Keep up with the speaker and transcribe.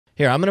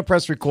Here, I'm going to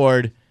press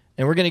record,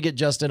 and we're going to get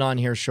Justin on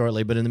here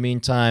shortly. But in the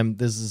meantime,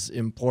 this is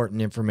important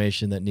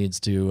information that needs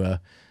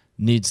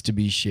to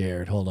be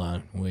shared. Hold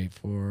on. Wait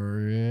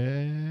for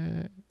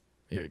it.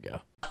 Here we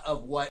go.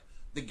 Of what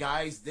the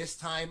guys this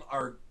time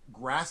are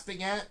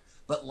grasping at,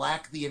 but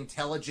lack the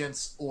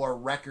intelligence or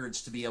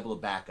records to be able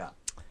to back up.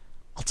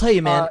 I'll tell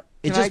you, man.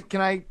 Can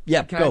I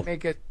go.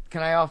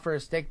 Can I offer a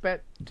stake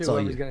bet to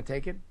whoever's going to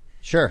take it?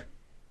 Sure.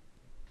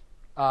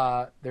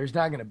 There's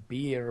not going to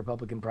be a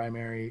Republican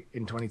primary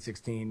in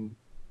 2016.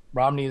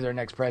 Romney is our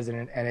next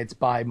president, and it's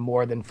by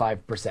more than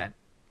 5%.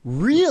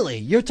 Really?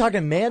 You're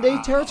talking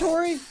mandate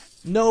territory?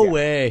 No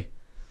way.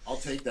 I'll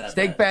take that.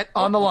 Stake bet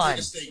on the line. Take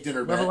a steak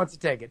dinner Whoever bet. wants to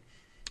take it.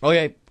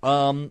 Okay.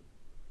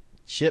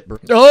 Shit, bro.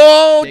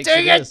 Oh, Take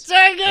take it!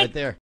 Take it! Right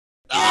there.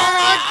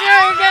 Oh,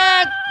 take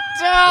it!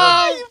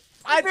 Oh,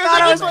 I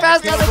thought I was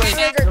fast on the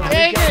trigger.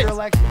 Take it!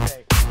 Election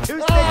day.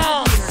 Who's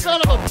Oh,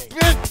 son of a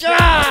bitch!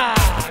 Ah!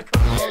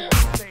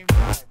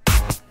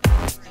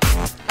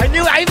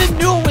 I even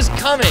knew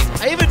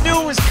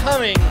it was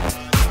coming.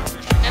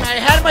 And I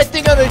had my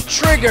thing on the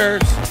trigger.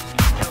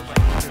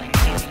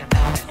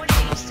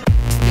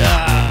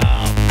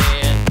 Oh,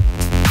 man.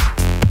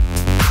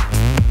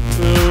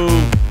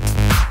 Ooh.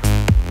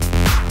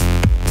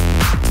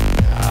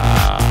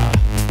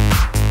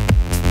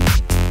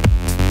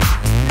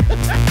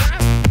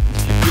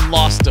 You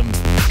lost him.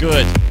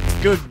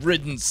 Good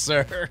riddance,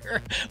 sir.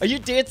 Are you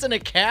dancing a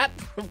cat?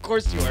 Of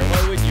course you are.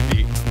 Why would you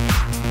be?